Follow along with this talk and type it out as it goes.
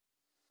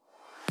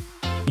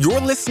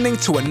You're listening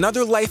to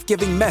another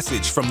life-giving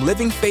message from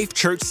Living Faith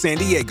Church San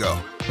Diego.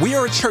 We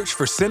are a church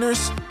for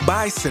sinners,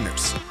 by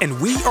sinners, and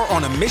we are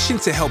on a mission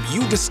to help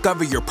you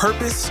discover your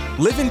purpose,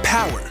 live in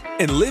power,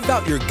 and live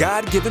out your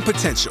God-given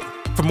potential.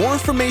 For more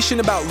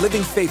information about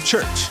Living Faith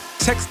Church,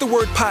 text the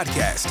word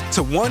podcast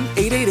to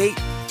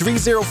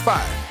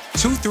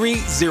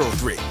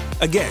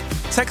 1-888-305-2303. Again,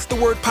 text the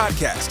word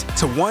podcast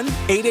to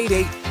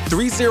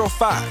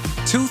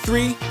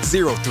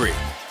 1-888-305-2303.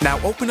 Now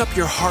open up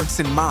your hearts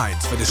and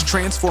minds for this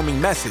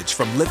transforming message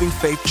from Living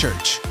Faith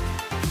Church.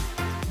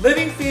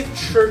 Living Faith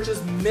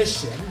Church's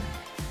mission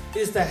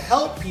is to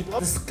help people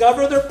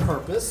discover their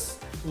purpose,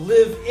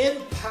 live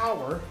in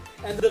power,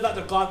 and live out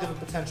their God-given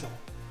potential.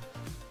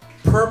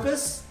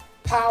 Purpose,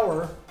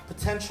 power,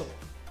 potential.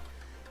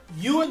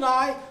 You and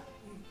I,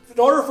 in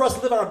order for us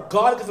to live out our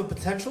God-given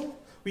potential,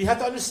 we have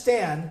to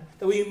understand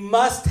that we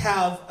must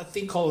have a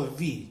thing called a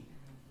V.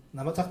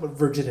 And I'm not talking about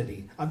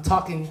virginity. I'm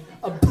talking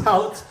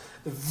about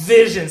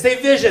vision.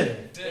 Say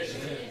vision.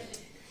 Vision.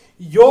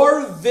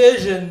 Your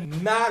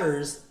vision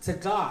matters to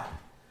God.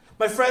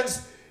 My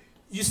friends,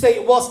 you say,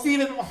 well,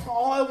 Stephen,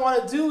 all I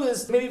want to do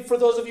is, maybe for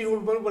those of you who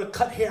want to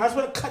cut hair, I just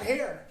want to cut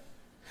hair.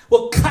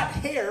 Well, cut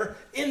hair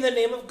in the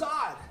name of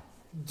God.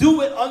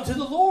 Do it unto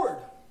the Lord.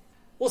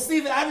 Well,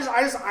 Stephen, I just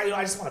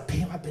want to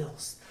pay my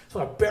bills. I just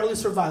want to barely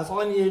survive. That's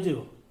all I need to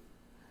do.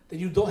 Then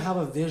you don't have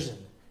a vision.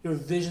 Your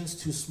vision's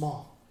too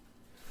small.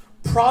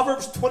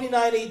 Proverbs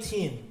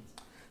 29:18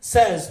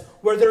 says,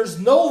 where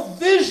there's no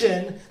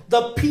vision,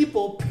 the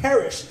people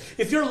perish.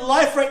 If your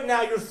life right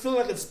now, you're feeling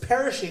like it's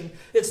perishing,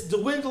 it's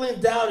dwindling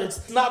down,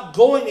 it's not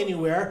going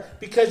anywhere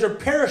because you're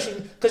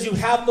perishing because you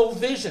have no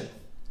vision.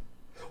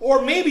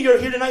 Or maybe you're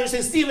here tonight and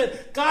you're saying, Stephen,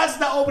 God's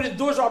not opening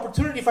doors of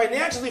opportunity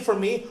financially for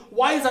me.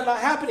 Why is that not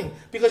happening?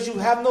 Because you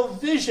have no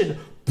vision.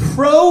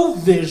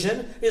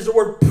 Provision is the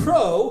word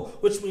pro,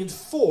 which means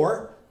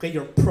for. Okay,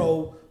 you're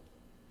pro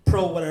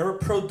whatever,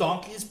 pro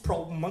donkeys,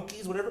 pro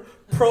monkeys, whatever.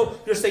 Pro,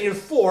 you're saying you're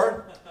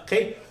for,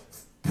 okay?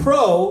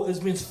 Pro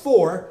means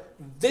for.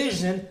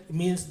 Vision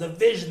means the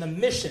vision, the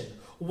mission.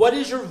 What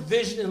is your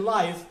vision in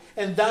life?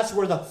 And that's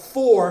where the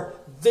for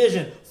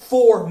vision,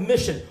 for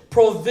mission,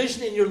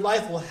 provision in your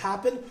life will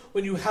happen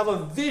when you have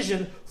a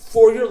vision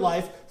for your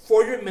life,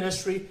 for your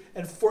ministry,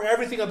 and for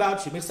everything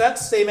about you. Make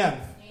sense? Say amen.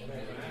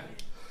 Amen.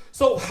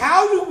 So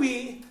how do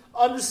we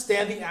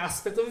understand the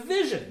aspect of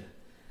vision?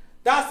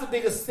 That's the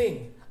biggest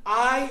thing.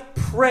 I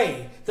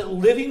pray that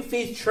Living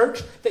Faith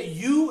Church, that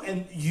you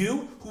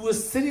who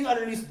is sitting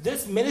underneath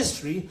this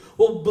ministry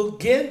will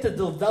begin to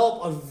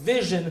develop a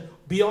vision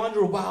beyond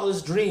your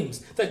wildest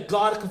dreams that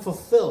God can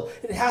fulfill.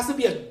 It has to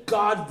be a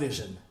God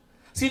vision.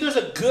 See, there's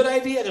a good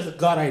idea, there's a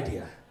God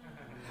idea.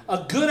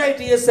 A good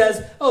idea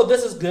says, oh,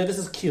 this is good, this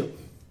is cute.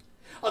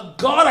 A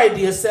God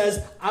idea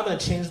says, I'm going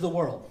to change the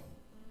world.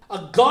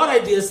 A God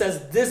idea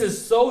says, this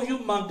is so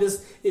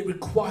humongous, it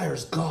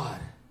requires God.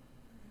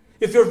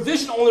 If your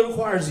vision only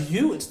requires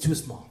you, it's too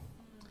small.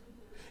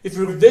 If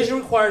your vision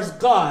requires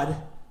God,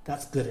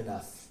 that's good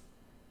enough.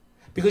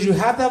 Because you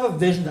have to have a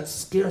vision that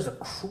scares the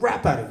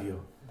crap out of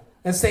you.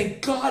 And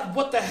saying, God,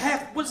 what the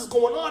heck? What is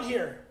going on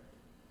here?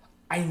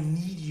 I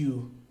need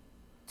you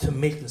to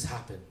make this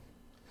happen.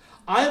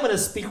 I am going to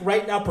speak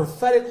right now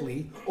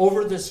prophetically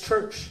over this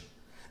church.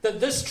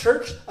 That this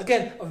church,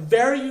 again, a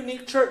very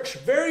unique church.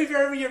 Very,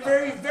 very,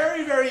 very,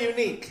 very, very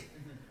unique.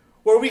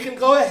 Where we can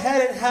go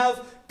ahead and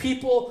have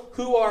people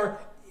who are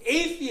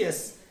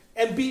atheists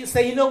and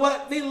say, you know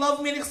what? They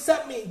love me and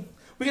accept me.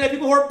 We can have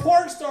people who are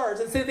porn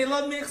stars and say they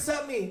love me and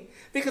accept me.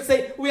 They can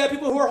say we have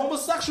people who are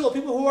homosexual,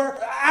 people who are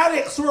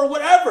addicts, who are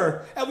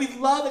whatever. And we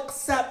love,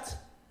 accept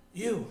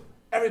you,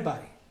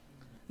 everybody.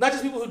 Not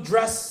just people who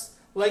dress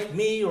like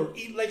me or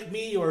eat like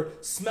me or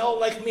smell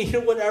like me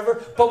or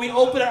whatever, but we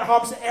open our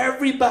arms to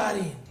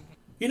everybody.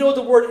 You know what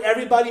the word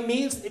everybody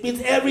means? It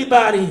means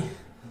everybody.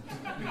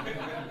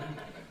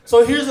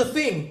 So here's the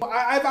thing.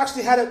 I've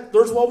actually had it. I'm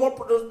not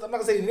going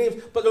to say any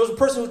names, but there was a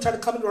person who tried to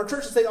come into our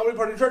church and say, I'll be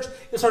part of your church,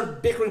 and started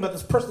bickering about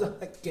this person.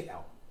 Like, get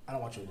out. I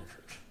don't want you in your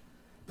church.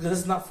 Because this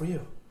is not for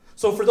you.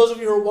 So for those of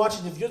you who are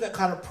watching, if you're that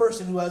kind of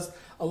person who has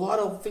a lot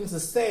of things to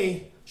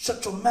say,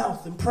 shut your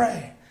mouth and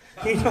pray.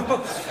 You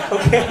know?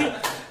 Okay?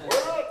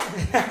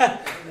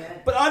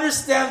 But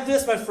understand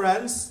this, my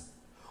friends.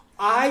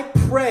 I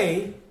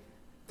pray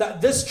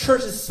that this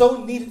church is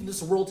so needed in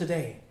this world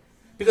today.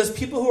 Because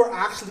people who are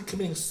actually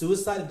committing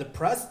suicide and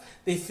depressed,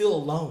 they feel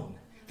alone.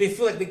 They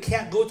feel like they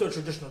can't go to a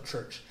traditional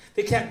church.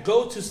 They can't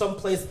go to some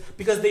place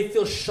because they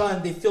feel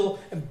shunned. They feel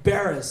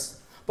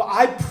embarrassed. But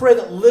I pray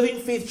that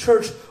Living Faith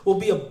Church will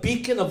be a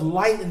beacon of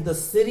light in the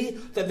city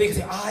that they can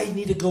say, I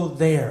need to go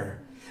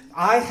there.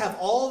 I have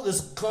all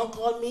this gunk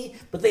on me,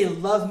 but they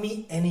love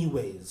me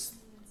anyways.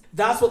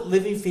 That's what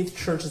Living Faith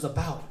Church is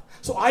about.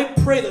 So I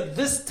pray that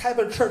this type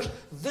of church,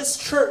 this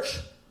church,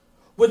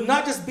 would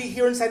not just be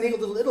here in San Diego,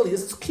 Little Italy.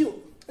 This is cute.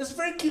 It's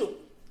very cute.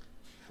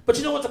 But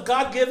you know what the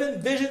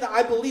God-given vision that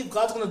I believe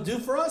God's going to do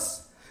for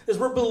us? Is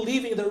we're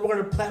believing that we're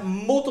going to plant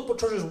multiple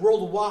churches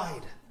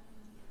worldwide.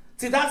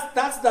 See,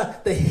 that's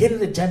the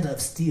hidden agenda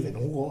of Stephen.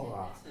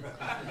 Whoa.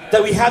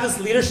 That we have this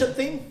leadership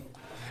thing,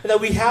 and that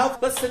we have,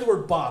 let's say the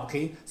word Bob,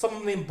 okay?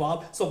 Someone named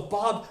Bob. So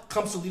Bob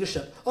comes to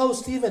leadership. Oh,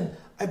 Stephen,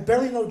 I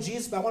barely know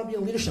Jesus, but I want to be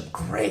in leadership.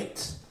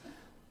 Great.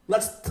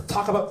 Let's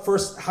talk about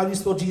first, how do you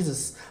spell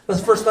Jesus?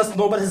 Let's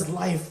know about his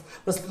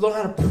life. Let's learn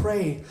how to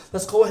pray.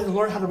 Let's go ahead and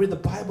learn how to read the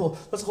Bible.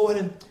 Let's go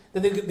ahead and,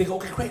 then they go,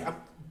 okay, great, I've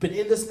been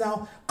in this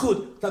now.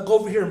 Good. Now go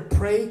over here and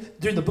pray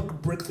during the book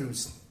of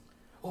breakthroughs.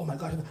 Oh my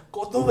God,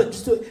 go do it,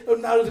 just do it.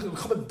 And now he's going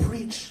to come and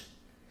preach.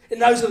 And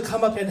now he's going to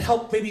come up and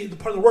help maybe the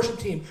part of the worship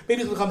team.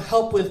 Maybe he's going to come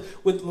help with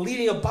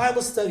leading a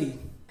Bible study.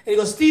 And he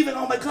goes, Stephen,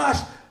 oh my gosh,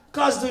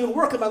 God's doing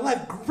work in my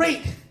life.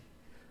 Great.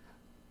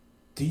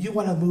 Do you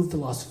want to move to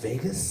Las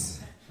Vegas?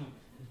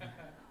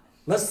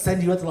 Let's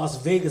send you out to Las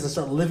Vegas and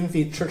start Living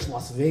Faith Church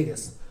Las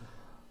Vegas.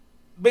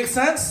 Make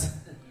sense?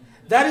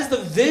 That is the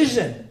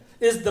vision.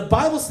 Is the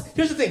Bible?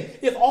 Here's the thing.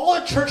 If all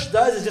a church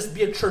does is just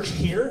be a church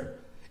here,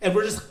 and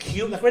we're just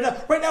cute, like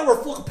right now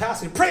we're full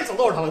capacity. Praise the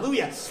Lord,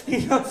 hallelujah.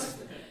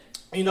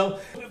 You know,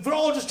 if we're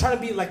all just trying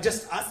to be like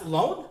just us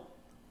alone,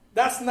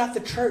 that's not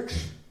the church.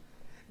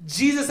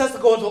 Jesus has to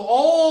go into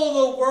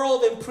all the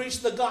world and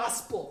preach the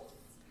gospel.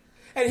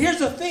 And here's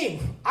the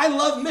thing. I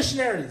love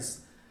missionaries.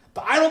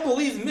 But I don't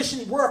believe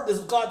mission work is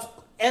God's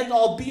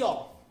end-all,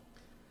 be-all.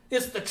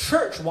 It's the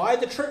church. Why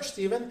the church,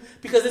 Stephen?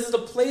 Because this is a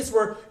place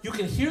where you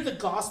can hear the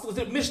gospel.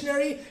 The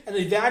missionary and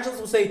the evangelist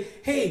will say,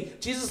 hey,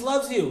 Jesus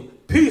loves you.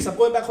 Peace, I'm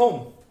going back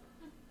home.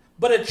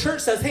 But a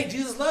church says, hey,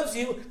 Jesus loves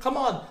you. Come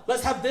on,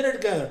 let's have dinner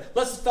together.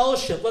 Let's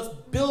fellowship. Let's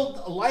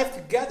build a life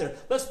together.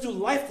 Let's do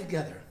life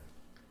together.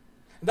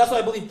 And that's why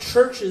I believe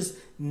churches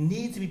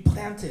need to be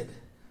planted.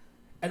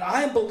 And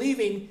I am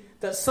believing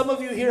that some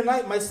of you here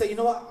tonight might say, you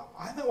know what?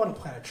 I might want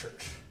to plant a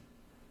church.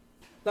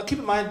 Now keep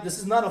in mind, this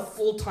is not a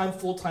full-time.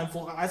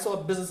 I still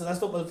have businesses, I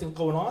still have other things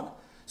going on.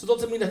 So don't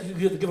tell me that you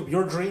have to give up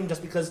your dream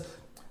just because.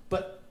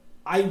 But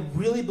I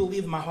really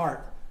believe in my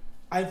heart.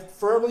 I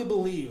firmly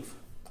believe.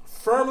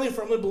 Okay,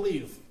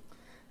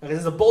 this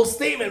is a bold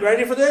statement.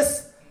 Ready for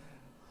this?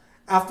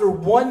 After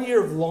 1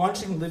 year of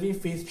launching Living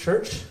Faith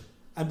Church,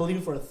 I'm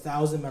believing for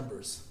 1,000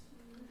 members.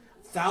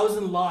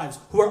 1,000 lives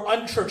who are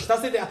unchurched. Not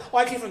saying that,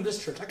 I came from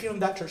this church, I came from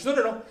that church.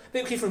 No.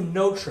 They came from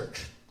no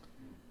church.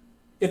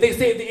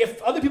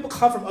 If other people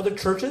come from other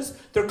churches,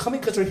 they're coming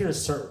because they're here to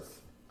serve.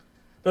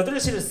 But if they're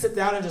just here to sit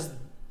down and just,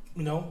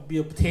 be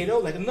a potato,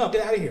 like, no,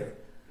 get out of here.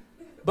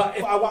 But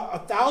if I want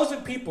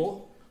 1,000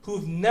 people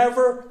who've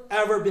never,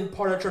 ever been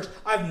part of a church,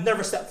 I've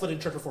never set foot in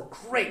church before.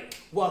 Great,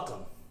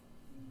 welcome.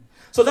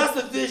 So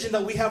that's the vision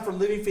that we have for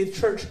Living Faith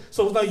Church.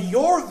 So now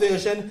your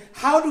vision,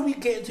 how do we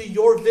get into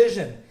your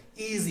vision?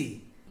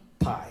 Easy.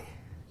 Pie.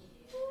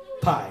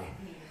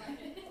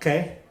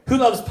 Okay? Who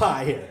loves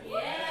pie here?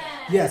 Yeah.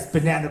 Yes,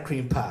 banana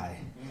cream pie,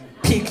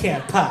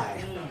 pecan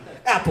pie,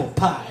 apple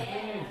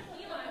pie,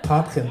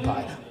 pumpkin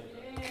pie,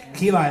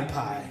 key lime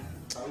pie,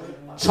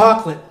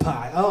 chocolate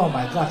pie. Oh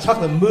my God,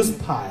 chocolate mousse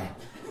pie.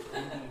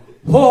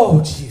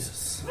 Oh,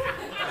 Jesus.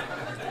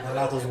 My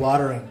mouth was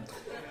watering.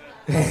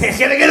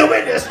 Can I get a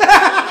witness?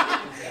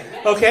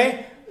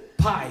 Okay?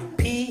 Pie.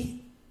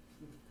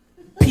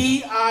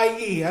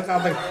 P-I-E. I'm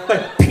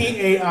like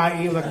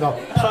P-A-I-E. I'm like,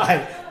 no,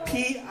 pie.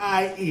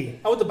 P-I-E.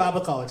 I went to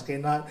Bible college, okay?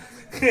 Not.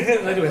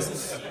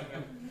 Anyways.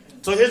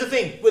 So here's the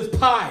thing. With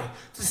pie.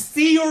 To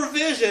see your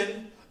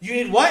vision, you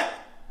need what?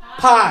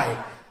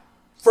 Pie.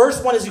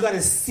 First one is you got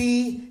to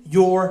see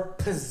your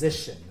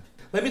position.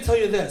 Let me tell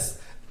you this.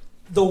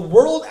 The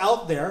world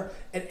out there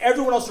and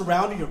everyone else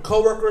around you, your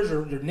coworkers,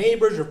 your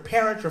neighbors, your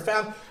parents, your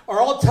family, are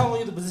all telling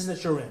you the position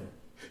that you're in.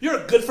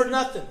 You're good for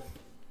nothing.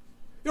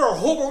 You're a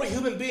horrible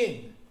human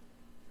being.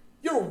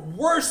 You're a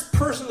worse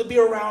person to be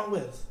around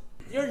with.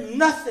 You're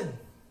nothing.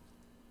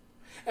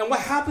 And what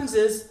happens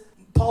is,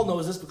 Paul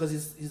knows this because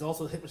he's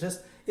also a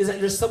hypnotist, is that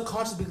your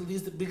subconscious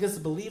begins to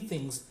believe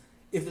things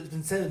if it's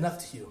been said enough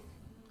to you.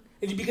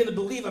 And you begin to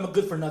believe I'm a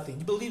good for nothing.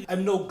 You believe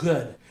I'm no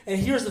good. And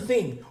here's the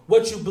thing.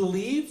 What you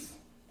believe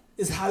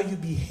is how you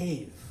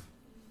behave.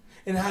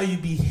 And how you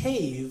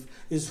behave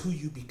is who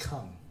you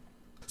become.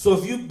 So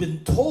if you've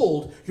been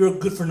told you're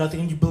good for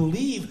nothing and you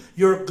believe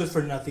you're good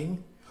for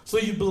nothing, so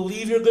you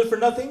believe you're good for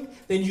nothing,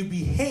 then you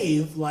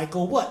behave like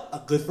a what?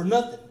 A good for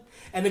nothing.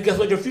 And then guess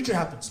what? Your future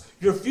happens.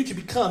 Your future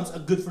becomes a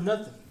good for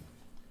nothing.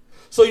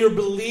 So your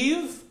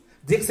belief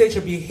dictates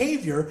your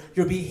behavior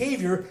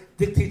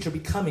dictates your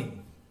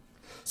becoming.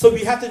 So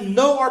we have to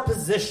know our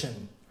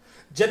position.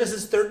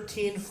 Genesis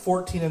 13,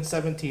 14, and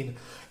 17.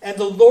 And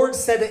the Lord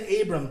said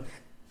to Abram,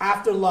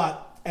 after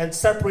Lot had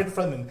separated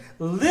from him,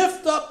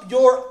 lift up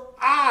your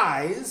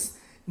eyes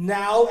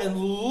now and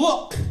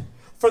look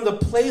from the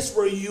place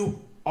where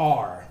you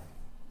are.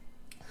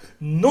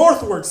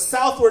 Northward,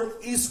 southward,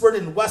 eastward,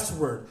 and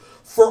westward.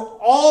 For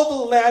all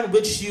the land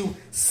which you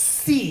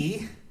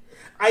see,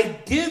 I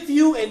give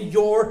you and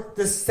your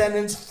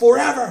descendants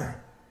forever.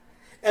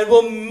 And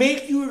will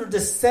make you your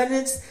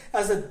descendants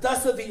as the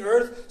dust of the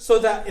earth, so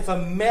that if a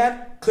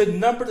man could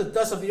number the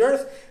dust of the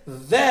earth,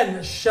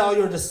 then shall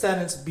your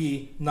descendants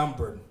be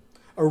numbered.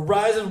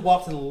 Arise and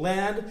walk the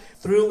land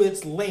through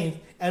its length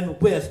and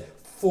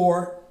width,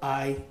 for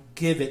I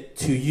give it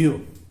to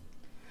you.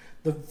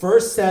 The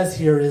verse says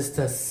here is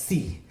to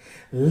see.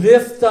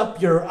 Lift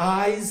up your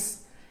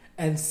eyes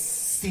and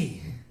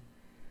see.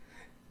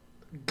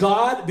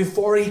 God,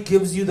 before he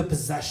gives you the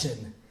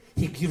possession,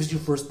 he gives you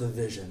first the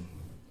vision.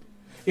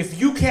 If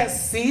you can't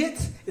see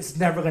it, it's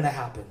never going to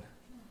happen.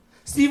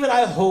 Stephen,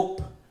 I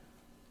hope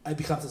I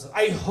become successful.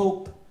 I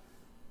hope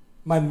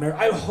my marriage,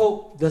 I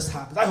hope this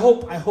happens. I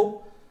hope.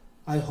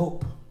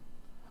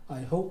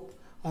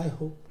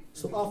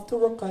 So off to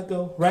work I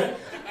go, right?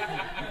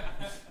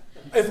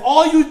 If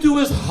all you do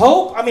is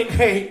hope, I mean,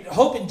 hey,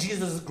 hope in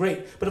Jesus is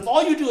great. But if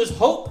all you do is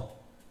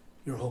hope,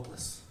 you're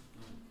hopeless.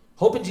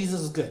 Hope in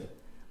Jesus is good.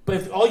 But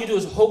if all you do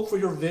is hope for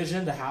your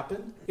vision to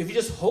happen, if you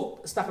just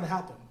hope, it's not going to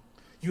happen.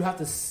 You have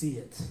to see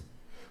it.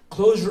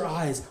 Close your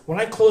eyes. When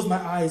I close my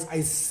eyes,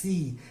 I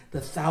see the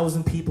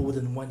 1,000 people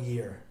within 1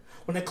 year.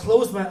 When I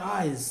close my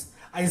eyes,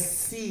 I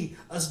see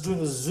us doing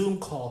a Zoom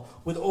call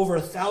with over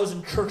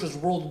 1,000 churches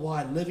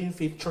worldwide, Living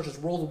Faith churches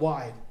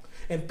worldwide.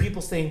 And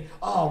people saying,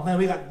 oh man,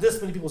 we got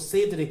this many people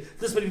saved today.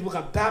 This many people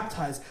got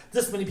baptized.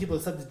 This many people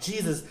accepted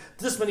Jesus.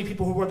 This many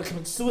people who were to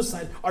commit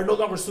suicide are no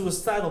longer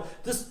suicidal.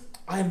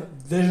 I'm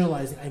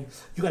visualizing.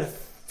 You got to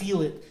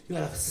feel it. You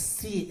got to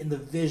see it in the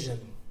vision.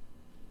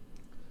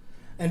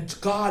 And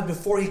God,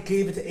 before he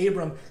gave it to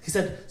Abram, he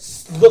said,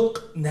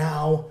 look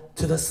now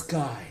to the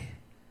sky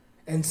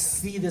and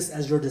see this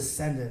as your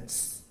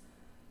descendants.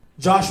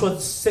 Joshua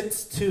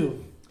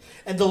 6:2.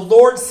 And the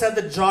Lord said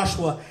to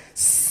Joshua,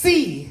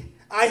 see,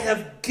 I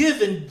have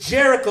given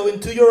Jericho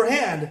into your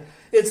hand,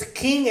 its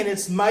king and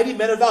its mighty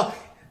men of valor.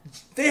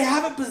 They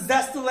haven't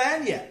possessed the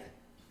land yet.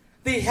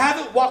 They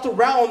haven't walked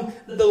around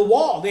the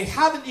wall. They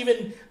haven't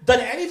even done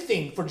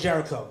anything for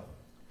Jericho.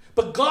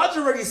 But God's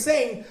already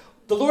saying,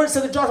 the Lord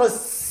said to Joshua,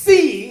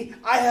 see,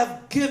 I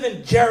have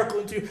given Jericho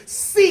into you.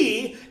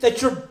 See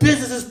that your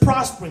business is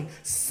prospering.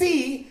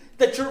 See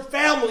that your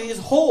family is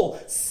whole.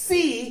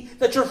 See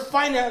that your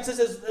finances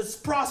is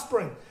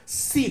prospering.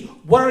 See,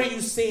 what are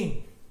you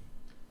seeing?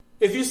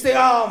 If you say,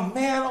 oh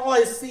man, all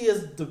I see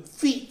is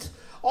defeat.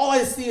 All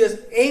I see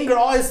is anger.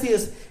 All I see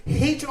is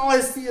hatred. All I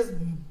see is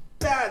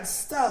bad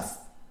stuff.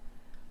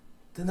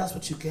 Then that's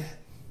what you get.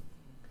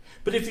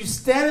 But if you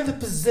stand in the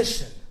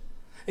position,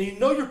 and you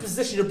know your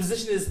position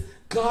is,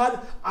 God,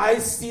 I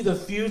see the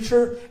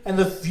future, and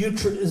the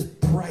future is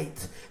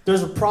bright.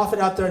 There's a prophet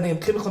out there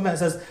named Kim Clement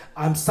that says,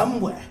 I'm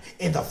somewhere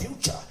in the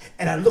future,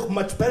 and I look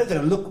much better than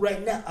I look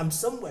right now. I'm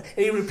somewhere.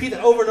 And he repeated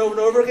that over and over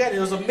and over again. It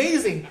was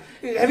amazing.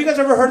 Have you guys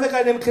ever heard that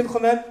guy named Kim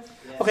Clement?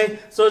 Yeah. Okay,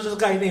 so there's this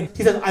guy named,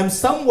 he said, I'm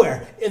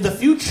somewhere in the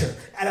future,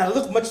 and I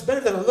look much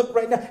better than I look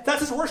right now.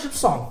 That's his worship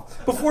song.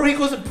 Before he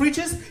goes and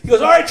preaches, he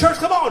goes, all right, church,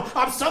 come on.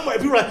 I'm somewhere.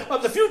 People are like,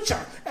 I'm the future.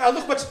 And I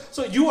look much,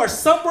 so you are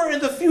somewhere in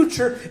the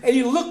future, and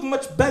you look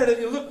much better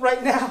than you look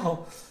right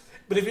now.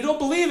 But if you don't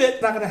believe it,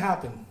 it's not going to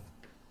happen.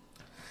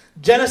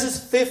 Genesis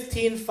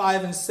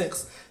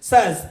 15:5-6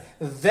 says,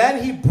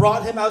 then he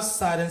brought him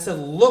outside and said,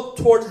 look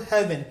towards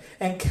heaven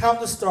and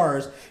count the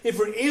stars, if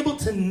you're able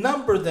to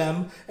number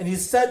them. And he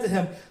said to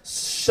him,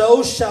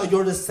 so shall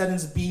your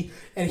descendants be.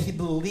 And he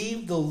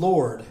believed the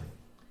Lord,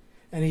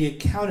 and he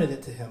accounted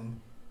it to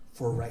him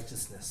for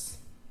righteousness.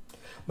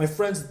 My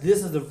friends,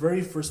 this is the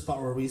very first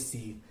spot where we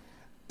see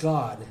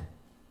God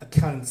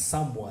accounting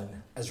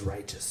someone as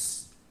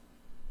righteous.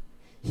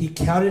 He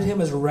counted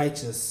him as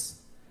righteous,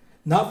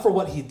 not for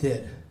what he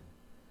did,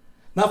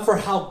 not for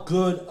how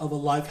good of a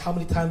life, how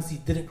many times he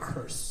didn't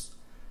curse,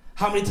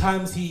 how many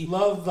times he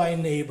loved thy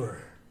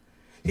neighbor.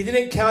 He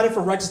didn't count it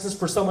for righteousness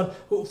for someone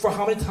for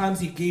how many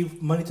times he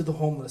gave money to the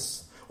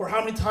homeless, or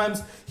how many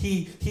times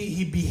he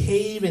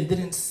behaved and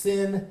didn't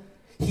sin.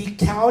 He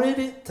counted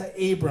it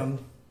to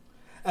Abram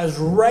as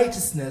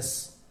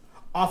righteousness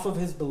off of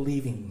his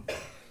believing.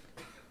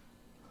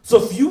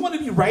 So if you want to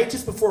be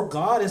righteous before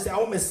God and say, I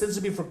want my sins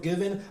to be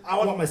forgiven, I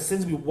want my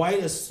sins to be white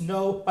as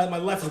snow, my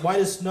life is white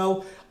as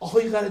snow,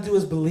 all you got to do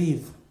is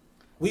believe.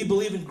 We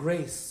believe in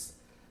grace.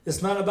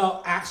 It's not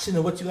about action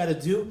and what you got to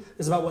do.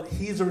 It's about what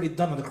he's already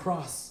done on the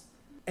cross.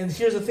 And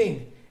here's the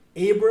thing.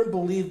 Abram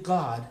believed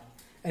God,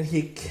 and he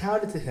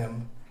accounted to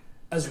him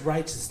as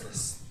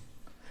righteousness.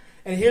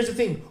 And here's the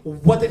thing.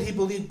 What did he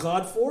believe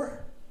God for?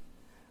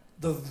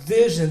 The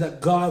vision that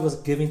God was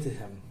giving to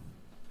him.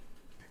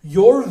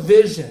 Your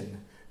vision,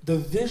 the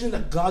vision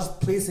that God's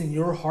placed in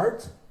your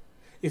heart,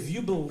 if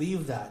you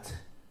believe that,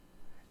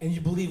 and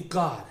you believe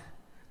God,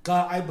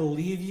 I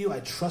believe you, I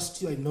trust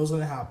you, I know it's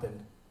going to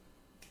happen,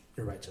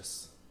 you're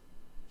righteous.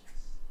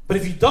 But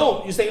if you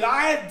don't, you say,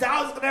 I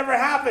doubt it's going to ever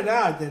happen,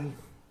 then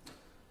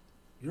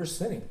you're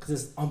sinning because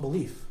it's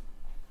unbelief.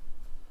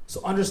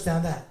 So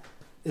understand that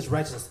is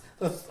righteousness.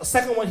 The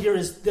second one here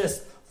is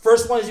this.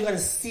 First one is you got to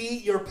see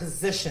your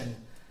position.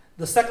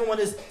 The second one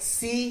is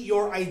see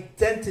your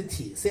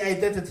identity. Say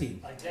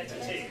identity.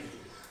 Identity.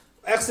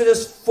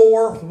 Exodus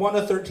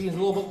 4:1-13 is a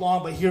little bit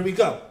long, but here we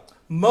go.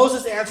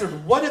 Moses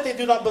answered, what if they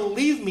do not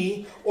believe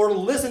me or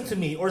listen to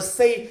me or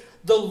say,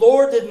 the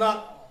Lord did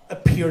not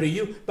appear to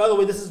you? By the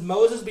way, this is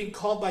Moses being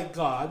called by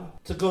God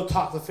to go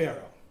talk to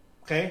Pharaoh.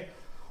 Okay?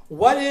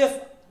 What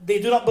if they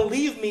do not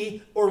believe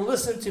me or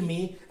listen to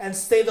me and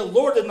say the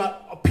Lord did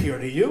not appear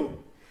to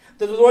you.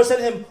 Then the Lord said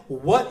to him,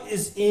 what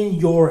is in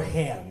your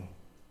hand?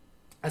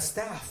 A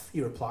staff,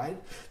 he replied.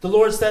 The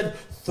Lord said,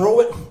 throw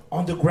it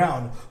on the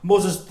ground.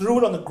 Moses threw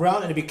it on the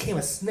ground and it became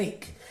a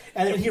snake.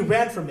 And then he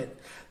ran from it.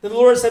 Then the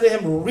Lord said to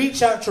him,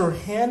 reach out your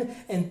hand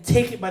and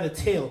take it by the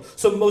tail.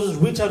 So Moses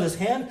reached out his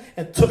hand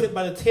and took it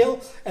by the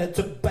tail, and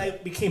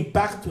it became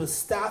back into a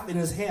staff in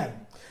his hand.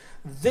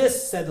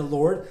 This, said the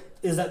Lord,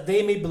 is that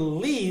they may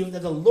believe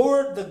that the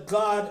Lord, the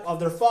God of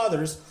their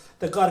fathers,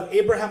 the God of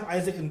Abraham,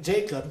 Isaac, and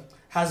Jacob,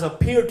 has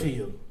appeared to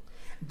you.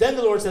 Then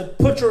the Lord said,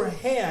 put your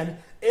hand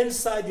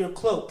inside your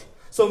cloak.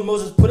 So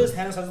Moses put his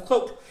hand inside the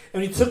cloak,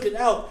 and when he took it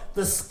out,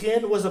 the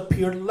skin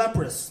appeared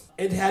leprous.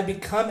 It had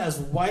become as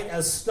white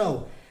as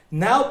snow.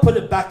 Now put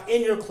it back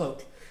in your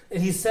cloak.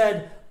 And he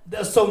said,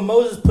 so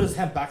Moses put his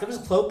hand back in his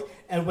cloak,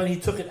 and when he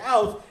took it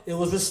out, it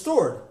was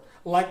restored,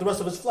 like the rest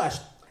of his flesh.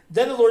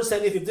 Then the Lord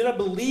said, if you did not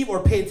believe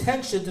or pay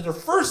attention to the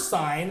first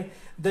sign,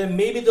 then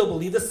maybe they'll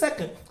believe the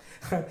second.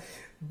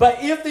 But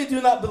if they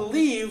do not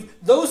believe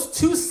those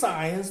two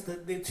signs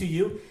to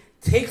you,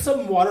 take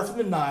some water from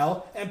the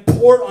Nile and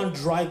pour it on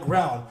dry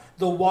ground.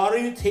 The water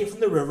you take from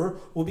the river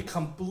will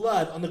become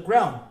blood on the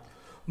ground.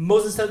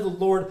 Moses said to the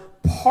Lord,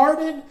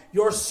 pardon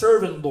your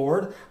servant,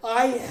 Lord.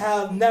 I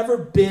have never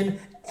been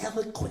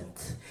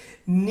eloquent,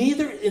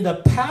 neither in the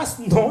past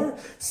nor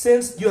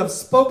since you have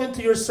spoken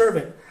to your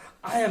servant.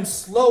 I am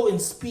slow in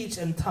speech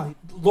and tongue.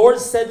 The Lord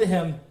said to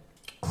him,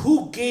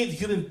 who gave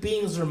human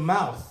beings their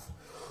mouth?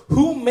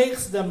 Who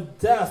makes them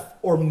deaf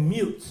or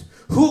mute?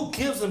 Who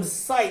gives them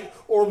sight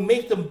or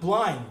make them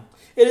blind?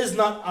 It is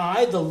not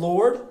I, the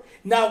Lord.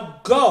 Now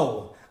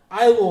go.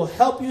 I will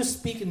help you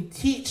speak and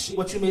teach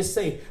what you may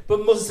say.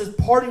 But Moses says,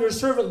 pardon your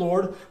servant,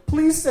 Lord.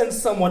 Please send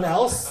someone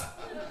else.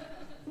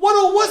 What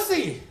a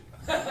wussy.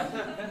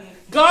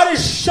 God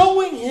is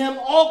showing him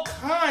all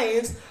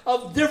kinds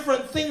of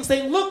different things,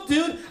 saying, look,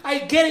 dude, I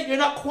get it. You're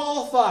not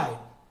qualified.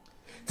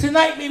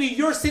 Tonight, maybe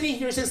you're sitting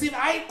here saying, Steve,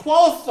 I ain't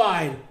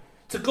qualified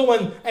to go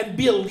and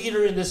be a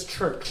leader in this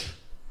church.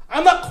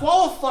 I'm not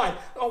qualified.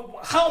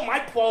 How am I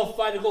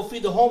qualified to go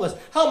feed the homeless?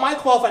 How am I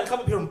qualified to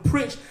come up here and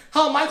preach?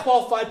 How am I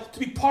qualified to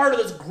be part of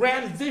this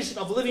grand vision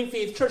of Living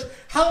Faith Church?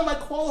 How am I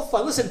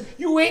qualified? Listen,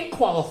 you ain't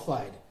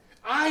qualified.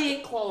 I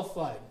ain't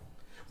qualified.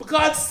 But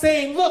God's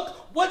saying, look,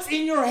 what's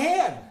in your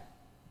hand?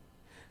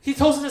 He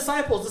told the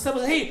disciples,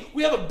 hey,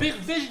 we have a big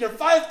vision. There are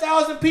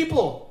 5,000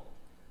 people.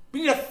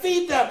 We need to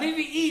feed them. They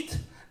need to eat.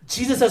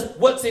 Jesus says,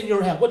 what's in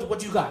your hand?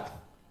 What you got?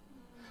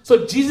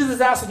 So Jesus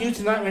is asking you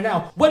tonight right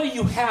now, what do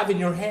you have in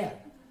your hand?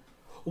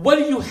 What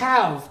do you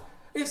have?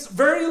 It's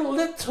very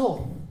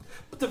little.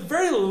 But the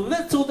very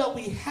little that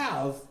we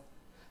have,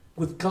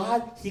 with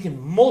God, he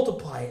can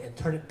multiply it and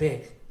turn it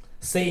big.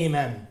 Say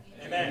amen.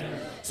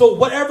 Amen. So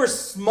whatever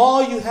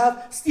small you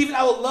have, Stephen,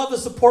 I would love to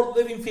support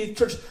Living Faith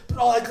Church, but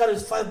all I got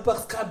is $5.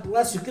 God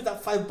bless you. Give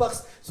that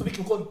 $5 so we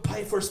can go and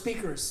pay for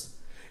speakers.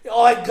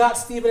 All I got,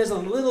 Stephen, is a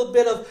little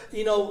bit of,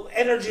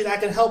 energy that I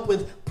can help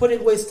with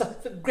putting away stuff.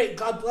 Great,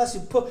 God bless you.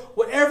 Put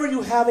whatever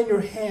you have in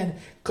your hand,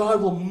 God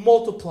will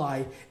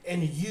multiply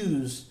and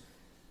use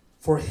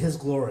for his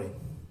glory.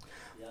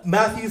 Yeah.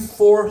 Matthew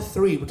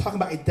 4:3, we're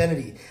talking about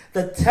identity.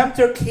 The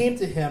tempter came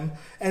to him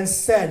and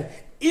said,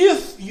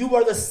 if you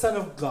are the Son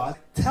of God,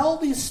 tell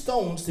these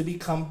stones to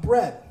become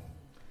bread.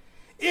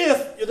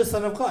 If you're the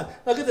Son of God.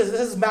 Now look at this.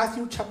 This is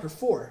Matthew chapter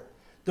 4.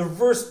 The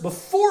verse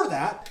before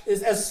that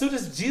is as soon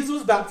as Jesus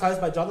was baptized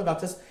by John the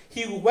Baptist,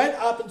 he went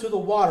up into the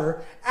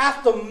water.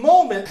 At the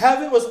moment,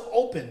 heaven was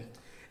open,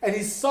 and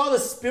he saw the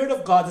Spirit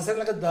of God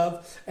descending like a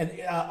dove and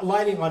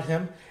alighting on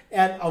him.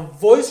 And a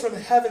voice from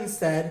heaven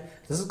said,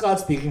 this is God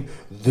speaking,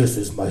 this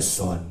is my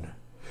Son,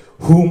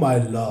 whom I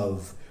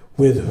love.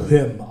 With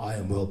him I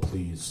am well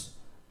pleased.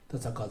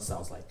 That's how God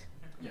sounds like.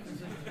 Yes.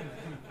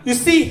 You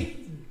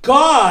see,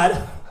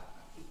 God,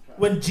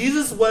 when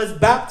Jesus was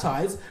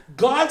baptized,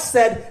 God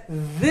said,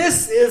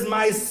 this is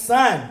my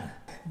Son.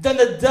 Then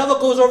the devil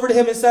goes over to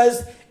him and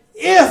says,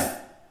 if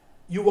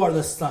you are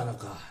the Son of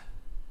God.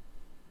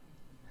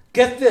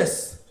 Get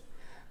this.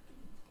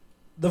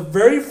 The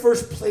very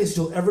first place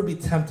you'll ever be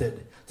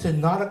tempted to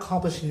not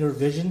accomplishing your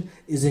vision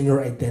is in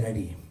your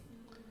identity.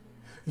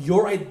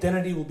 Your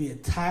identity will be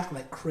attacked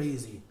like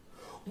crazy.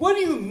 What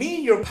do you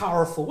mean you're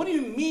powerful? What do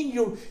you mean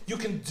you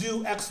can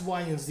do X,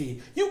 Y, and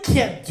Z? You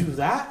can't do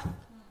that.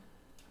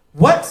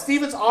 What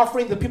Stephen's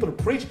offering the people to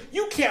preach,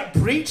 you can't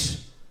preach.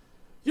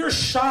 You're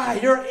shy,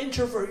 you're an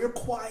introvert, you're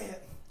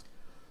quiet.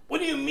 What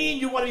do you mean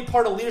you want to be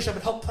part of leadership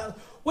and help plant?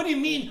 What do you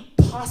mean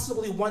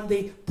possibly one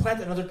day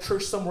plant another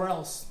church somewhere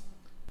else?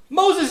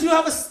 Moses, you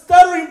have a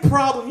stuttering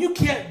problem. You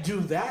can't do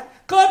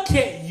that. God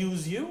can't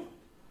use you.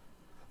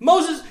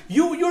 Moses,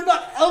 you're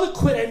not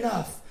eloquent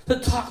enough to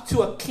talk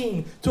to a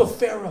king, to a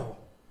pharaoh.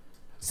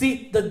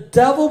 See, the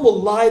devil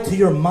will lie to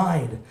your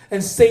mind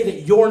and say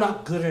that you're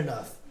not good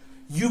enough.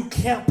 You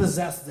can't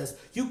possess this.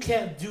 You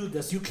can't do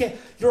this.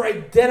 Your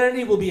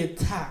identity will be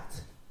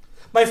attacked.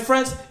 My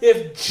friends,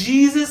 if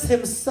Jesus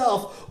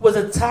himself was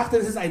attacked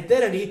in his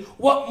identity,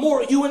 what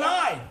more you and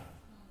I?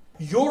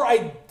 your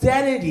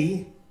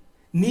identity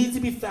needs to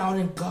be found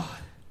in God.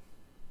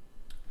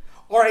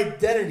 Our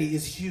identity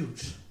is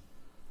huge.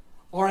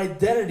 Our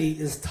identity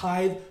is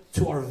tied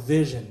to our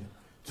vision,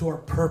 to our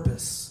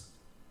purpose.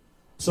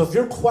 So if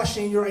you're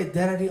questioning your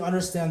identity,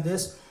 understand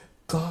this: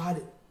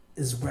 God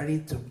is ready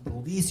to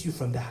release you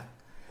from that.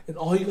 And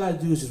all you got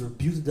to do is just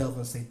rebuke the devil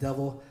and say,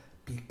 devil,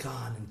 be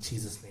gone in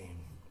Jesus' name.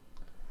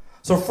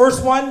 So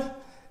first one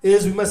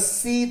is we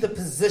must see the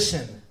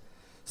position.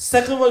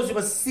 Second one is we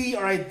must see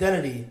our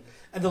identity.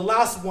 And the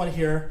last one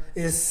here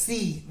is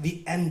see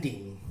the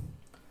ending.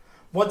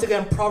 Once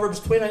again, Proverbs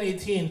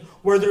 29:18,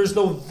 where there is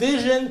no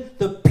vision,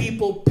 the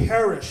people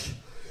perish.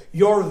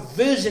 Your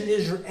vision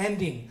is your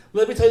ending.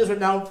 Let me tell you this right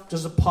now,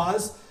 just a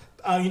pause.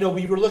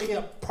 We were looking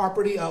at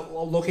property, a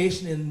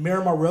location in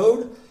Miramar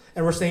Road,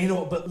 and we're saying,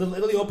 but Little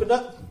Italy opened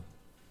up.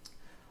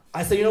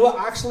 I said,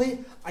 actually,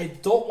 I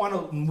don't want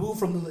to move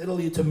from Little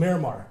Italy to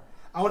Miramar.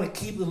 I want to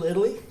keep Little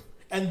Italy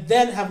and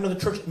then have another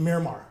church in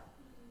Miramar.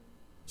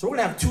 So we're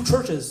going to have two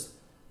churches.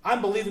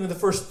 I'm believing in the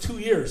first 2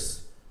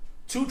 years.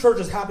 2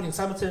 churches happening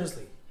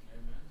simultaneously.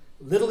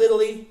 Amen. Little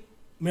Italy,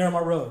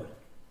 Miramar Road.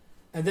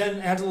 And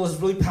then Angela is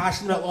really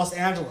passionate about Los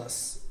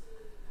Angeles.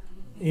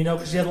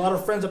 Because she had a lot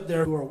of friends up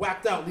there who were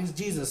whacked out, leaves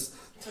Jesus.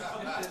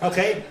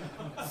 Okay?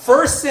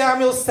 1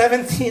 Samuel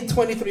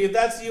 17:23. If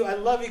that's you, I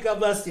love you. God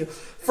bless you.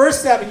 1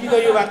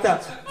 Samuel, you're whacked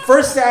out.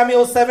 1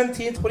 Samuel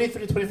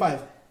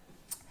 17:23-25.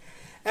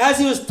 As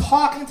he was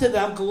talking to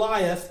them,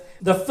 Goliath,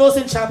 the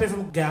Philistine champion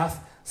from Gath,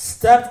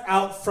 stepped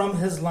out from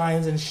his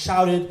lines and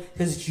shouted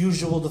his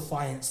usual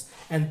defiance,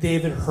 and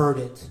David heard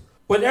it.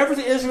 Whenever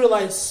the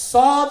Israelites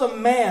saw the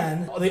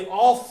man, they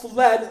all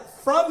fled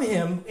from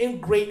him in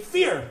great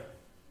fear.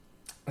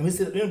 Let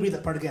me read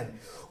that part again.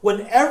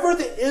 Whenever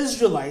the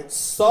Israelites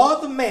saw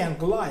the man,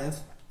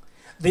 Goliath,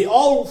 they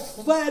all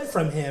fled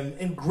from him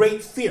in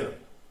great fear.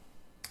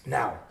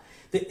 Now,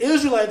 the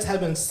Israelites had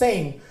been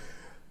saying,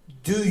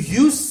 do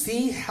you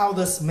see how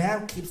this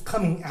man keeps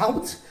coming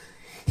out?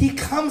 He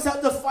comes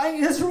out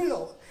defying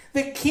Israel.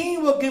 The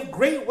king will give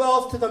great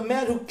wealth to the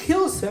man who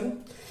kills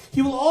him.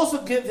 He will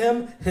also give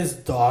him his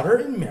daughter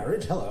in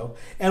marriage,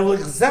 and will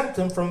exempt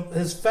him from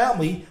his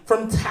family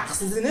from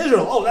taxes in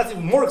Israel. Oh, that's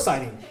even more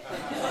exciting.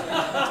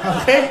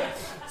 Okay?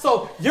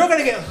 So you're going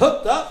to get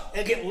hooked up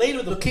and get laid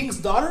with the king's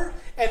daughter,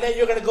 and then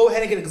you're going to go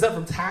ahead and get exempt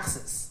from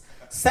taxes.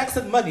 Sex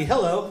and money,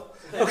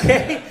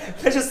 okay?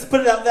 Let's just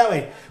put it out that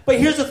way. But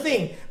here's the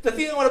thing. The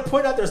thing I want to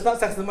point out there is not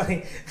sex and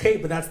money. Okay,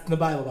 but that's in the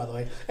Bible, by the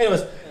way.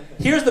 Anyways,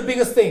 here's the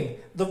biggest thing.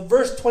 The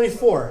verse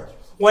 24.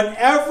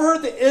 Whenever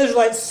the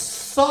Israelites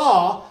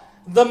saw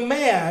the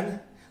man,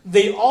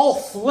 they all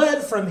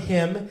fled from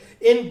him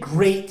in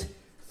great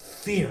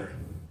fear.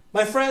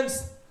 My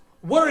friends,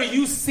 what are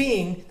you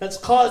seeing that's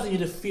causing you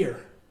to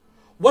fear?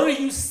 What are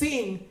you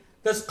seeing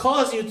that's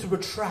causing you to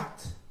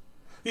retract?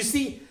 You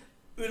see,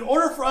 in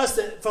order for us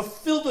to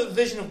fulfill the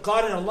vision of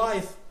God in our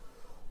life,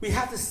 we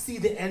have to see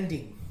the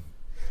ending.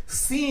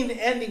 Seeing the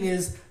ending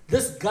is,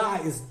 this guy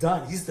is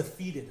done. He's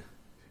defeated.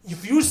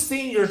 If you're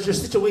seeing your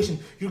situation,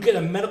 you get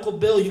a medical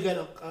bill, you get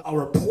a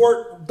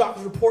report,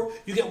 doctor's report,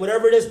 you get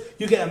whatever it is,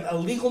 you get a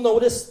legal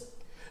notice.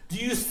 Do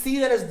you see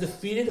that as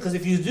defeated? Because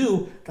if you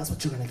do, that's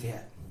what you're going to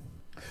get.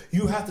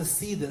 You have to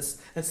see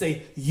this and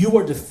say, you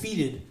are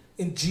defeated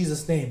in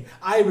Jesus' name.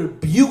 I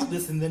rebuke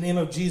this in the name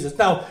of Jesus.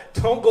 Now,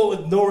 don't go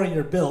ignoring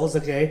your bills,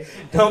 okay?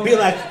 Don't be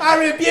like,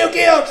 I rebuke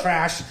you,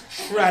 trash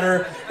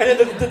shredder. And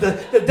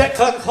then the debt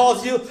collector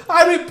calls you,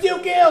 I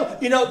rebuke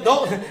you.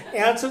 Don't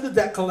answer the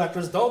debt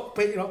collectors. Don't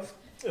pay,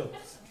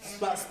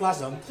 splash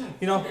them,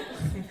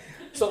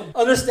 So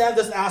understand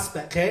this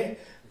aspect, okay?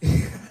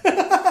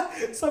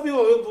 Some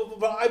people,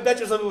 but I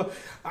bet you some people,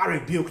 I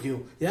rebuke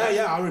you. Yeah,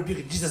 I rebuke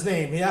you in Jesus'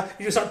 name. Yeah,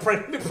 you just start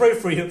praying, let me pray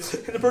for you. And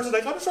the person's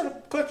like, I'm just trying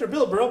to collect your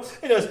bill, bro.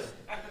 Anyways,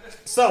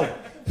 so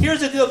here's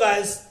the deal,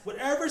 guys.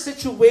 Whatever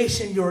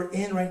situation you're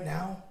in right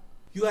now,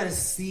 you got to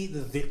see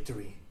the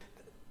victory.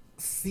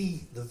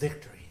 See the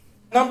victory.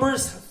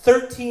 Numbers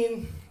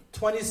 13,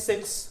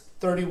 26,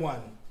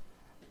 31.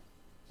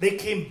 They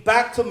came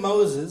back to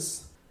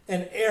Moses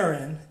and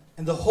Aaron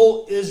and the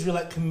whole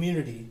Israelite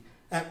community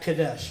at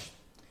Kadesh,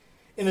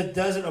 in the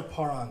desert of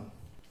Paran.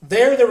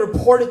 There they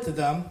reported to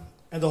them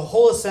and the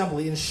whole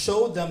assembly and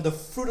showed them the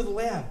fruit of the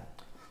land.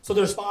 So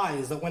there's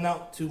spies that went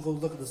out to go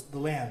look at the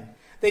land.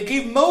 They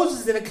gave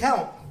Moses an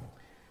account.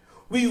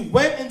 We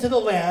went into the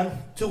land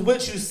to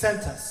which you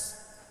sent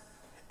us,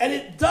 and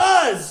it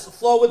does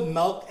flow with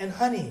milk and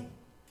honey.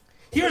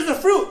 Here's the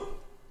fruit.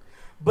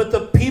 But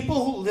the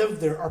people who live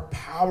there are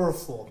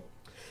powerful,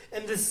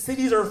 and the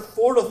cities are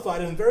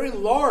fortified and very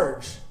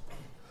large.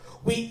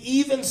 We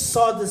even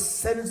saw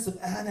descendants of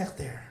Anak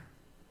there.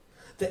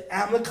 The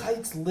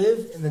Amalekites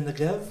live in the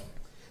Negev.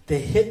 The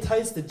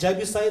Hittites, the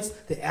Jebusites,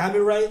 the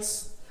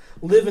Amorites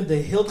live in the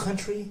hill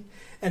country.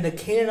 And the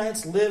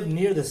Canaanites live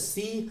near the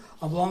sea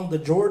along the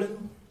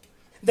Jordan.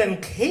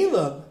 Then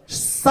Caleb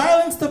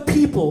silenced the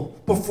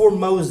people before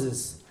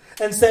Moses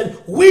and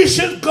said, we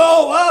should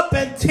go up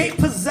and take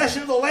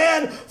possession of the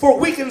land, for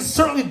we can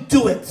certainly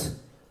do it.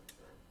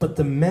 But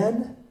the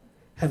men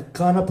had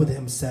gone up with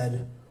him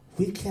said,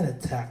 we can't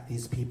attack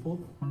these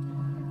people.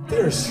 They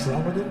are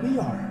stronger than we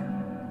are.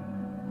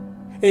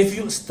 And if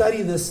you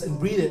study this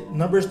and read it,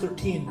 Numbers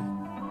 13,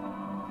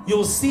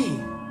 you'll see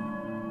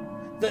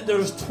that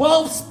there's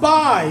 12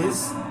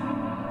 spies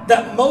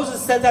that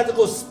Moses sent out to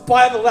go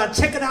spy on the land.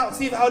 Check it out,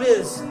 see how it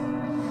is.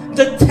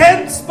 The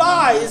 10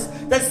 spies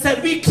that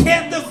said, we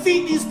can't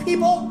defeat these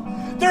people.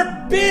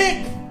 They're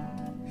big.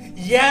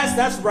 Yes,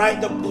 that's right.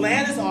 The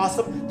land is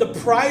awesome. The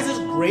prize is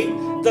great.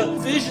 The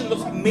vision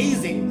looks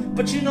amazing.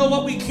 But you know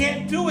what? We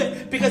can't do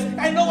it. Because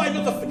I know.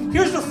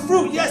 Here's the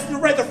fruit. Yes, you're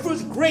right. The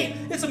fruit's great.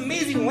 It's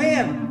amazing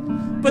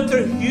land. But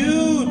they're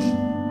huge.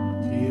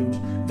 Huge.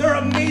 They're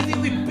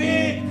amazingly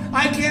big.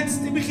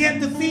 We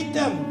can't defeat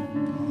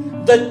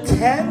them. The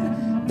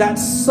 10 that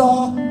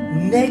saw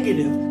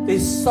negative, they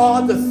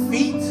saw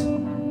defeat,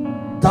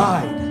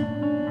 died.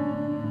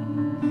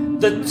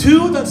 The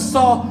 2 that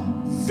saw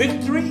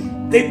victory,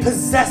 they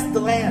possessed the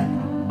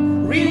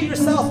land. Read it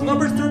yourself,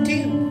 Numbers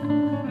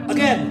 13.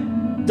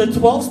 Again, the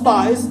 12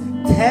 spies,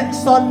 10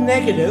 saw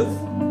negative,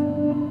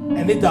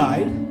 and they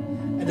died.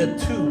 And the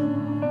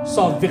 2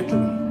 saw victory,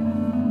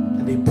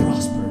 and they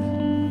prospered.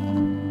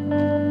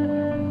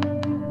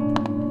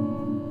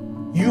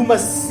 You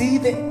must see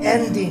the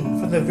ending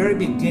from the very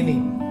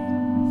beginning.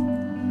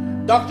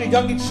 Dr.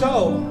 Youngie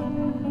Cho,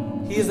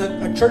 he is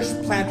a church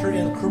planter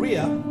in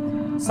Korea,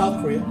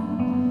 South Korea.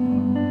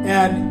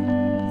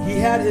 And he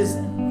had his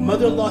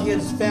mother-in-law, he had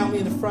his family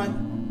in the front,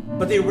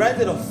 but they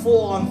rented a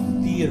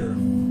full-on theater,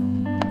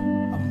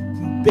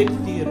 a big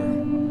theater.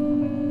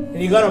 And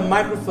he got a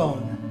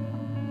microphone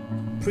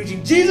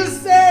preaching,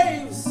 Jesus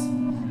saves!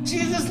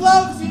 Jesus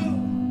loves you!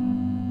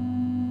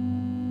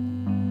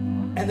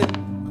 And the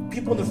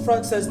people in the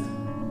front says,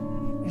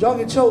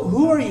 Youngie Cho,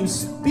 who are you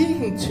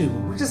speaking to?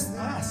 We're just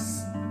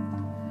us.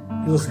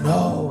 He goes,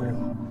 no,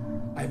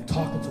 I'm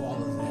talking to all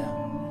of them.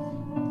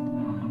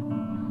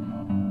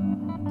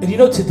 And you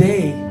know,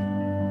 today,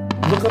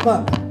 look him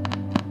up,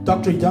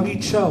 Dr.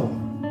 Youngie Cho,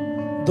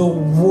 the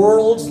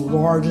world's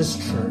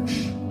largest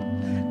church.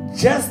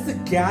 Just to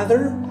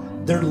gather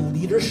their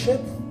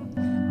leadership,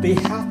 they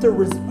have to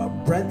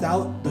rent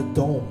out the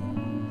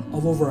dome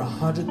of over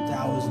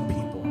 100,000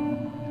 people.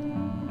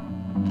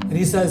 And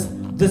he says,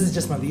 this is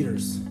just my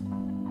leaders.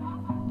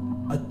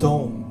 A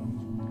dome.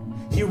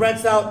 He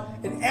rents out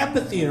an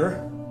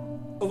amphitheater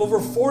of over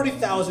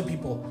 40,000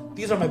 people.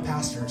 These are my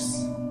pastors.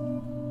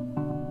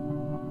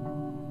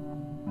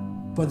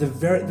 But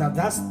now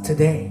that's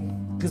today.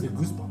 Gives me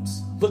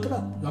goosebumps. Look it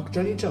up,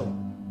 Dr. Youngie Cho.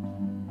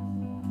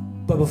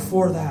 But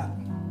before that,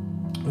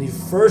 when he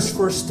first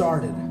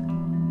started,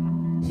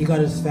 he got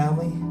his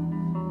family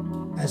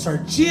and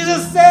started,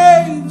 Jesus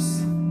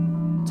saves!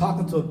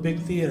 Talking to a big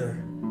theater.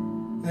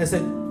 And I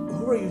said,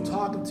 who are you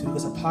talking to?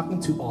 Because I'm talking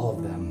to all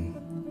of them.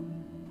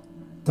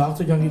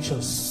 Dr. Youngie Cho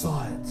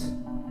saw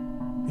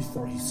it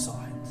before he saw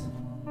it.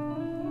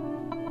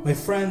 My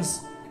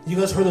friends, you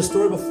guys heard the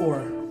story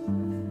before.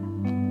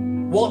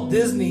 Walt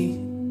Disney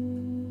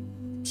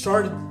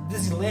started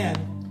Disneyland,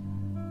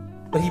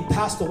 but he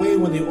passed away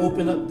when they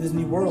opened up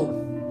Disney World.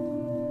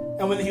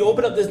 And when he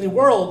opened up Disney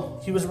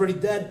World, he was already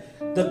dead.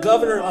 The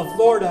governor of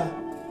Florida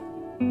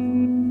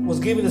was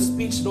giving a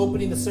speech and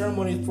opening the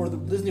ceremony for the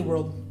Disney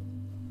World.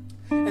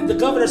 And the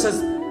governor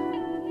says,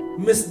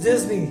 Miss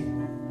Disney,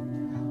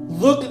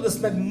 look at this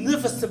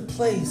magnificent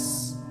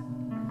place.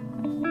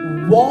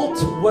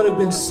 Walt would have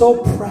been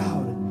so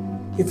proud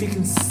if he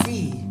can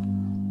see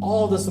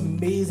all this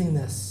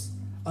amazingness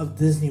of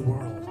Disney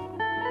World.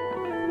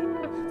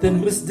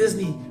 Then Miss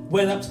Disney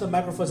went up to the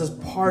microphone and says,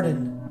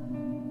 pardon,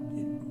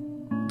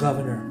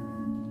 Governor,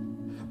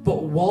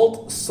 but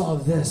Walt saw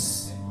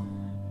this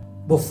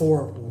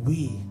before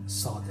we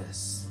saw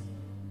this.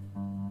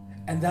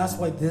 And that's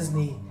why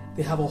Disney,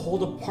 they have a whole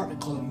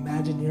department called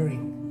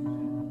Imagineering.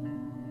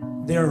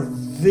 They're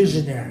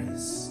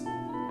visionaries.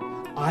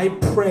 I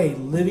pray,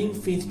 Living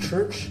Faith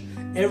Church,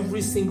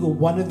 every single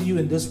one of you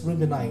in this room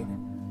tonight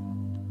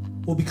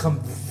will become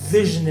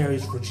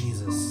visionaries for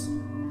Jesus.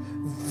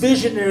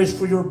 Visionaries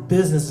for your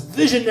business,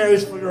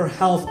 visionaries for your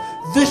health,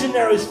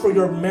 visionaries for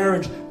your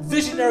marriage,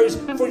 visionaries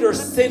for your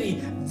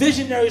city,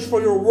 visionaries for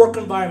your work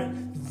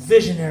environment,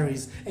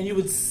 visionaries. And you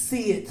would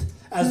see it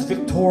as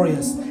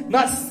victorious.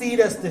 Not see it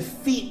as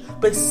defeat,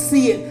 but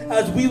see it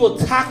as we will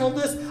tackle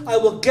this. I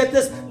will get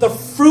this. The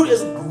fruit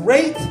is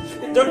great.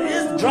 There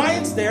is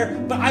giants there,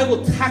 but I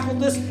will tackle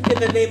this in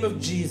the name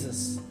of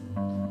Jesus.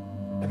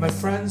 And my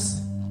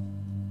friends,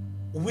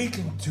 we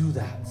can do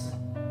that,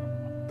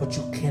 but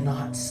you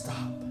cannot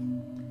stop.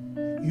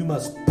 You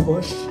must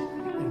push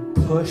and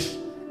push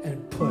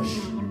and push.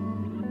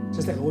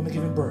 Just like a woman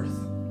giving birth.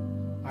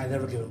 I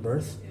never given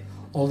birth,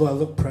 although I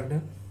look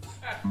pregnant.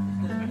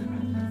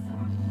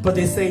 But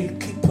they say,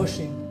 keep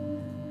pushing.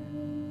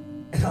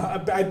 And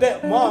I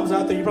bet moms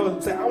out there, you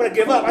probably say, I want to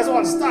give up. I just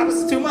want to stop. This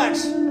is too much.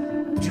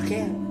 But you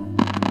can't.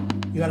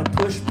 You got to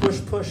push,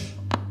 push, push.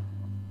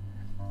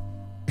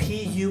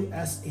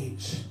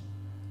 P-U-S-H.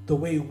 The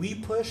way we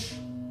push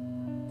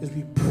is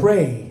we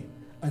pray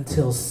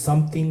until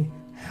something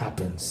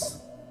happens.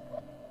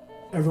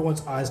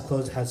 Everyone's eyes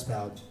closed, heads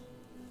bowed.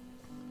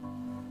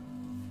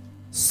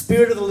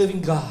 Spirit of the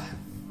living God,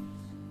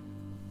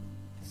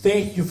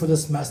 thank you for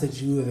this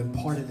message you have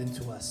imparted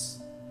into us.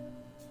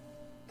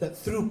 That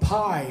through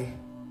Pi,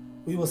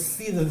 we will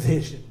see the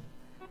vision.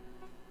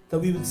 That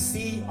we would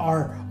see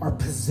our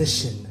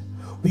position.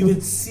 We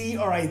would see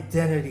our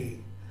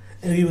identity.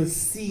 And we would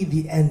see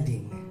the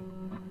ending.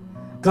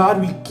 God,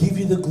 we give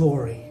you the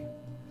glory.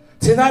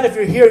 Tonight, if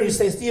you're here and you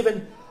say,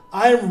 Stephen,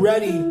 I'm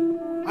ready.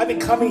 I've been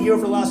coming here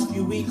for the last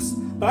few weeks,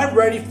 but I'm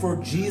ready for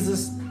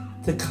Jesus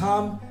to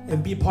come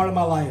and be part of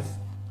my life.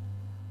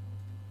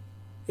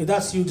 If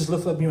that's you, just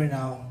lift up me right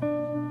now.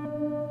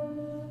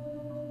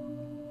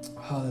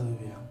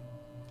 Hallelujah.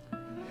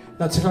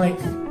 Now tonight,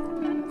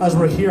 as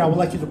we're here, I would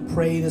like you to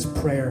pray this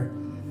prayer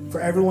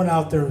for everyone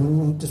out there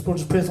who just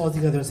pray this all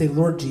together and say,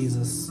 Lord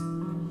Jesus,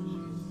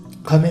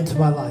 come into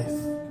my life.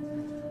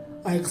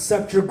 I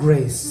accept your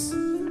grace.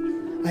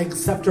 I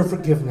accept your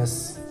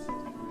forgiveness.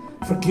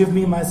 Forgive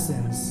me my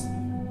sins.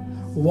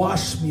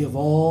 Wash me of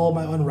all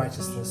my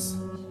unrighteousness.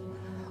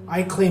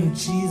 I claim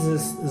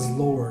Jesus is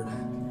Lord.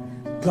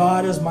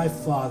 God is my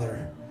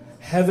Father.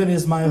 Heaven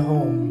is my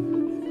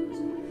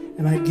home.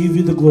 And I give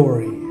you the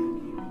glory.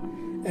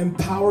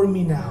 Empower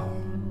me now.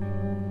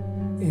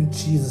 In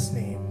Jesus'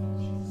 name.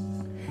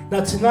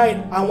 Now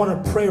tonight, I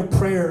want to pray a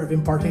prayer of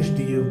impartation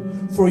to you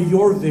for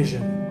your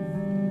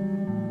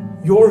vision.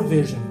 Your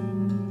vision.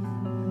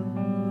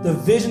 The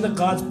vision that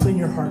God's put in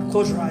your heart.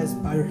 Close your eyes,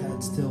 bow your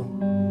head still.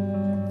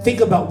 Think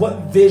about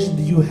what vision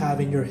do you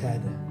have in your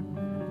head.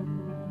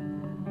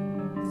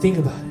 Think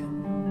about it.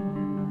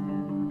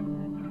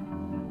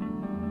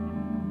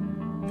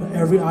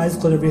 Every eye's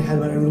closed, every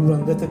head,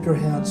 everyone lift up your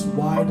hands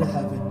wide to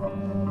heaven.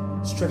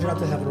 Stretch it out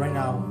to heaven right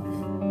now.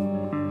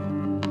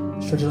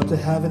 Stretch it up to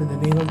heaven in the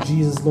name of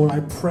Jesus, Lord. I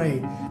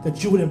pray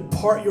that you would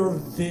impart your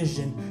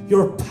vision,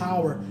 your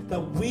power, that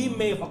we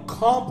may have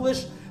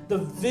accomplished the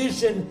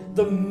vision,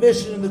 the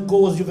mission, and the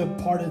goals you've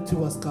imparted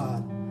to us,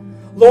 God.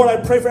 Lord, I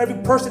pray for every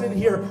person in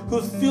here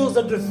who feels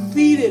they're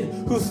defeated,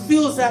 who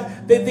feels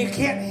that they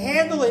can't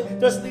handle it,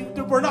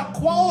 we're not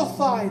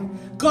qualified.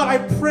 God, I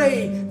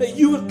pray that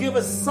you would give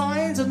us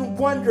signs and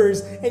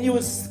wonders and you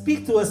would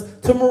speak to us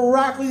to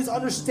miraculously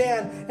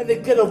understand and to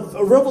get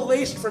a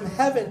revelation from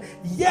heaven.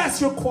 Yes,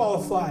 you're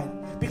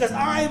qualified because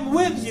I'm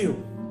with you.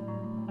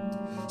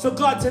 So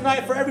God,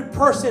 tonight for every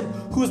person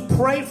who's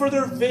praying for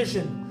their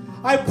vision,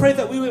 I pray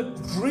that we would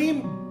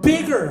dream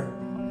bigger,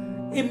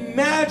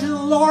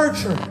 imagine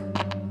larger,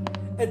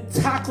 and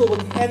tackle what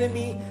the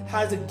enemy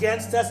has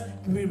against us.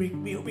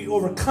 We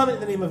overcome it in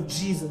the name of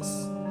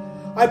Jesus.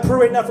 I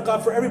pray right now for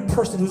God, for every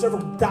person who's ever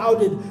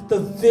doubted the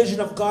vision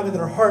of God in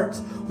their heart.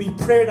 We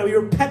pray right now, we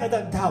repent of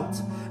that doubt.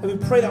 And we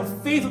pray that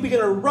faith will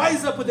begin to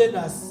rise up within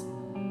us.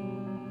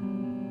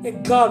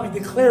 And God, we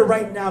declare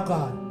right now,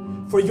 God,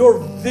 for your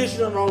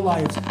vision in our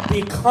lives be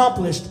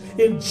accomplished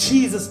in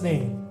Jesus'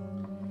 name.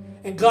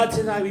 And God,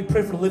 tonight we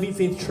pray for Living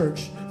Faith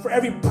Church, for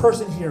every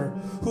person here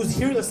who's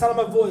hearing the sound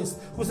of my voice,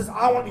 who says,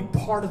 I want to be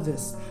part of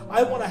this.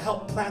 I want to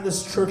help plant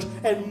this church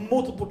and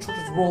multiple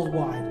churches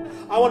worldwide.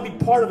 I want to be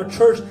part of a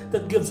church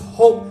that gives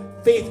hope,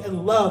 faith,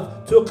 and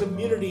love to a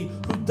community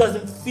who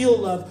doesn't feel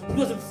loved, who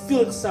doesn't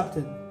feel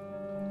accepted.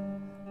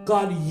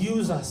 God,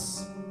 use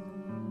us.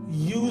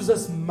 Use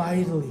us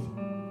mightily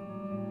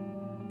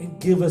and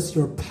give us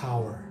your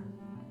power.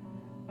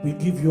 We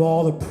give you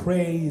all the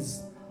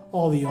praise,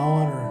 all the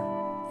honor,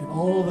 and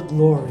all the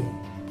glory.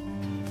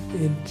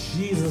 In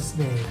Jesus'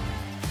 name,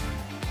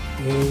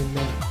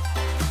 amen.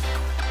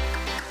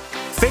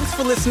 Thanks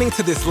for listening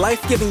to this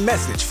life-giving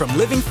message from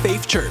Living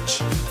Faith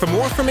Church. For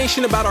more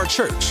information about our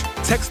church,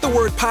 text the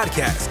word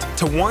podcast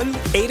to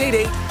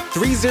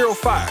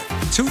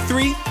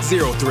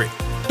 1-888-305-2303.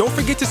 Don't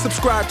forget to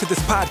subscribe to this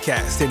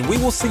podcast, and we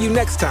will see you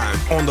next time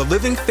on the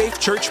Living Faith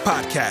Church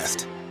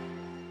podcast.